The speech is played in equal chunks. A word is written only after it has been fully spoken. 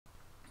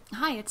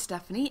Hi, it's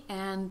Stephanie,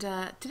 and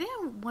today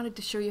I wanted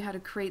to show you how to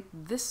create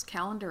this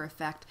calendar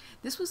effect.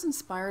 This was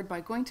inspired by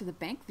going to the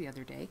bank the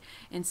other day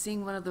and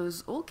seeing one of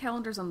those old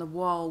calendars on the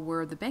wall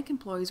where the bank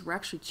employees were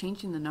actually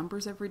changing the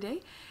numbers every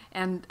day,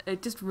 and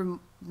it just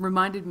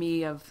reminded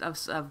me of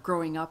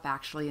growing up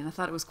actually, and I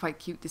thought it was quite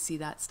cute to see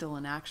that still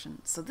in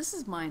action. So this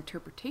is my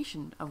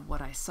interpretation of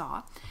what I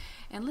saw,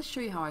 and let's show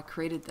you how I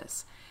created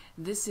this.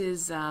 This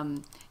is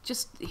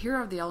here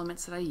are the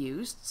elements that I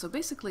used. So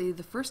basically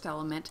the first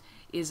element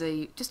is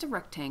just a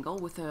rectangle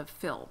with a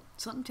fill.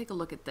 So let me take a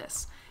look at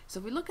this. So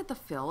if we look at the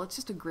fill, it's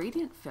just a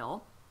gradient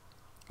fill.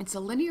 It's a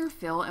linear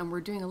fill, and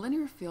we're doing a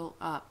linear fill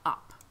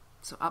up.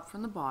 So up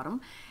from the bottom,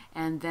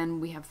 and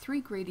then we have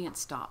three gradient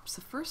stops.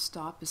 The first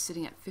stop is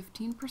sitting at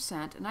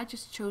 15%, and I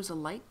just chose a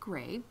light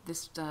gray,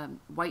 this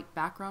white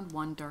background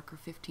one, darker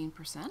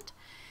 15%.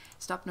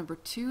 Stop number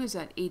 2 is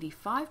at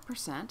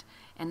 85%,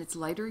 and it's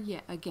lighter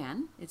yet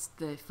again. It's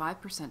the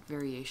 5%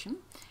 variation.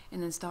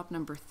 And then stop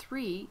number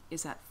 3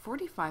 is at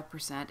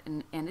 45%,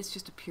 and it's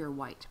just a pure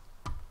white.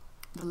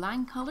 The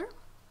line color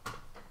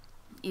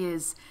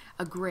is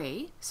a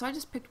gray, so I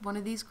just picked one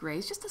of these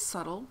grays, just a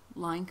subtle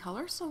line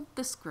color, so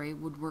this gray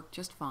would work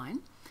just fine.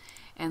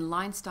 And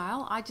line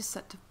style, I just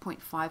set to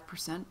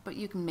 0.5%, but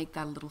you can make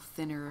that a little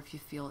thinner if you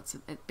feel it's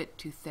a bit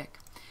too thick.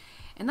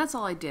 And that's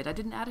all I did. I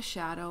didn't add a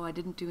shadow. I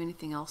didn't do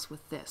anything else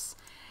with this.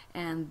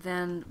 And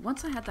then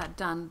once I had that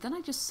done, then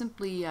I just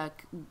simply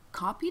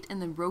copied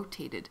and then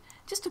rotated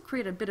just to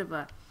create a bit of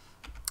a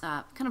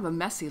kind of a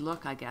messy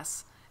look, I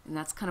guess. And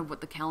that's kind of what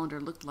the calendar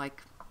looked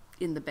like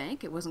in the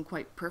bank. It wasn't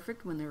quite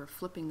perfect when they were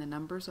flipping the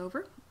numbers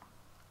over.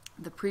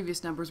 The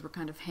previous numbers were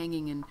kind of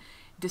hanging in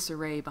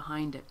disarray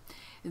behind it.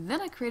 And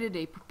then I created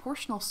a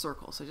proportional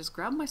circle. So I just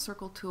grabbed my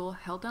circle tool,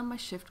 held down my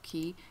shift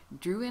key,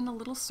 drew in a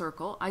little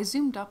circle. I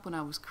zoomed up when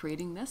I was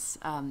creating this,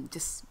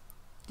 just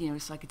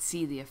so I could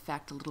see the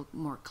effect a little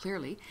more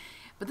clearly.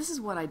 But this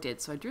is what I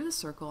did. So I drew the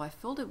circle, I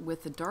filled it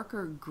with a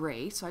darker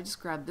gray, so I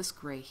just grabbed this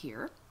gray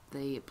here,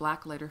 the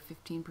black lighter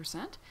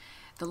 15%.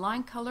 The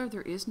line color,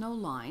 there is no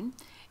line,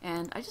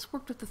 and I just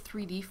worked with the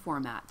 3D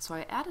format. So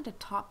I added a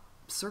top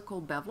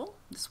circle bevel,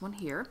 this one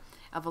here,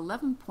 of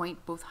 11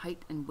 point both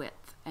height and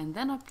width. And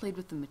then I played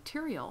with the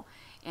material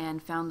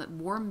and found that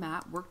warm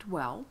matte worked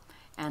well,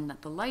 and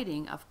that the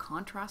lighting of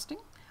contrasting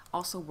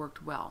also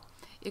worked well.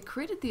 It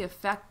created the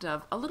effect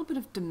of a little bit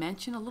of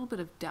dimension, a little bit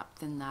of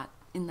depth in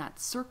that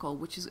circle,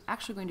 which is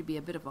actually going to be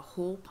a bit of a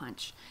hole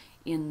punch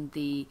in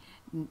the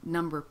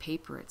number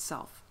paper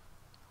itself.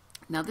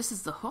 Now this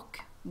is the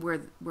hook where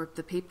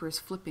the paper is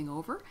flipping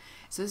over.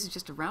 So this is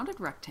just a rounded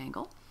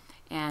rectangle.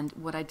 And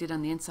what I did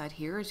on the inside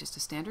here is just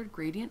a standard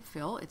gradient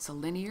fill. It's a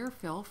linear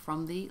fill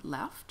from the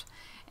left,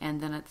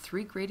 and then at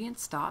 3 gradient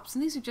stops,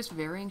 and these are just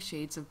varying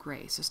shades of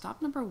gray. So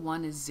stop number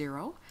 1 is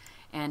 0,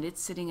 and it's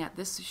sitting at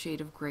this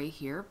shade of gray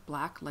here,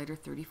 black lighter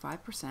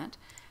 35%.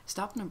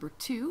 Stop number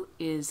 2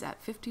 is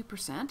at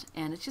 50%,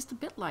 and it's just a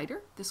bit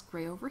lighter, this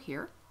gray over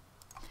here.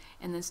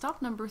 And then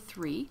stop number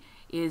 3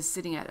 is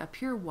sitting at a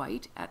pure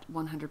white at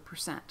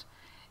 100%.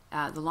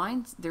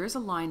 There is a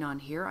line on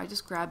here. I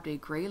just grabbed a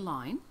gray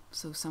line,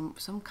 so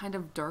some kind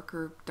of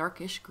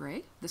darkish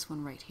gray, this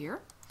one right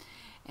here,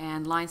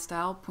 and line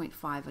style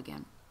 0.5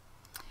 again.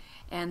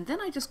 And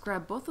then I just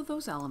grabbed both of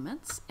those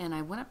elements, and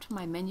I went up to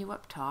my menu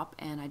up top,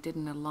 and I did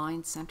an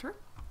align center,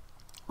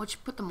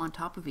 which put them on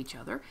top of each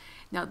other.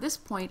 Now at this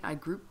point I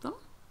grouped them,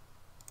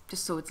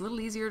 just so it's a little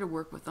easier to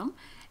work with them,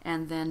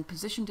 and then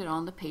positioned it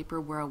on the paper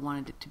where I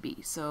wanted it to be.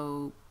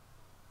 So,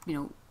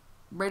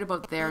 right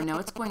about there. Now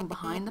it's going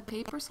behind the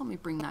paper, so let me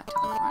bring that to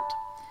the front.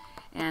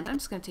 And I'm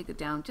just going to take it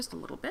down just a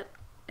little bit,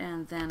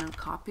 and then I'm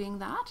copying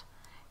that,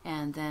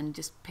 and then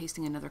just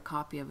pasting another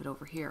copy of it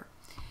over here.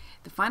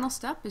 The final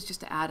step is just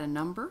to add a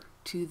number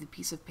to the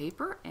piece of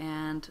paper,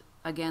 and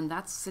again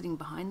that's sitting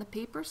behind the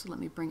paper, so let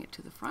me bring it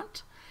to the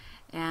front.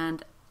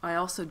 And I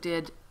also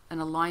did an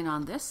align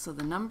on this, so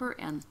the number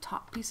and the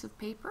top piece of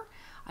paper,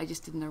 I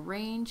just did an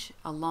arrange,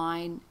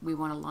 align, we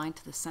want to align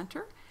to the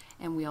center,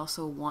 and we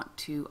also want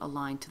to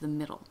align to the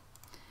middle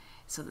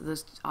so that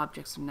those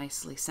objects are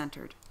nicely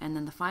centered. And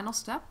then the final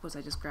step was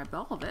I just grabbed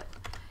all of it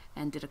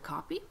and did a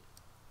copy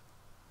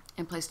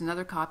and placed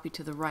another copy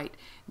to the right.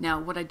 Now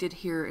what I did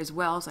here as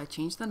well is I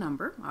changed the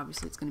number.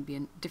 Obviously it's going to be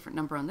a different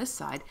number on this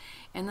side,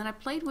 and then I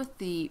played with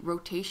the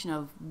rotation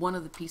of one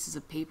of the pieces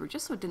of paper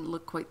just so it didn't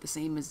look quite the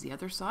same as the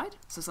other side,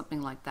 so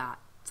something like that.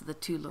 So the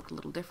two look a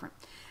little different.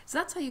 So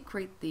that's how you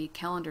create the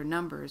calendar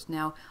numbers.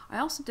 Now I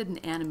also did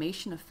an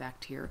animation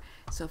effect here.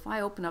 So if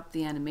I open up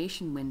the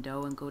animation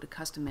window and go to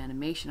custom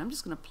animation, I'm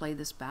just going to play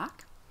this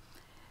back.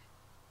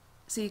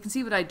 So you can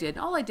see what I did.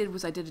 All I did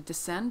was I did a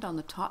descend on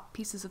the top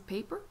pieces of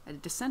paper, a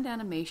descend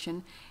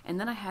animation, and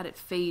then I had it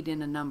fade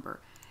in a number.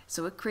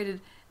 So it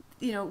created,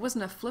 it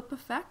wasn't a flip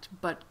effect,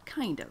 but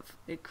kind of.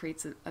 It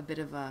creates a bit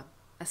of a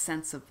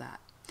sense of that.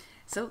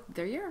 So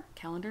there you are,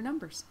 calendar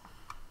numbers.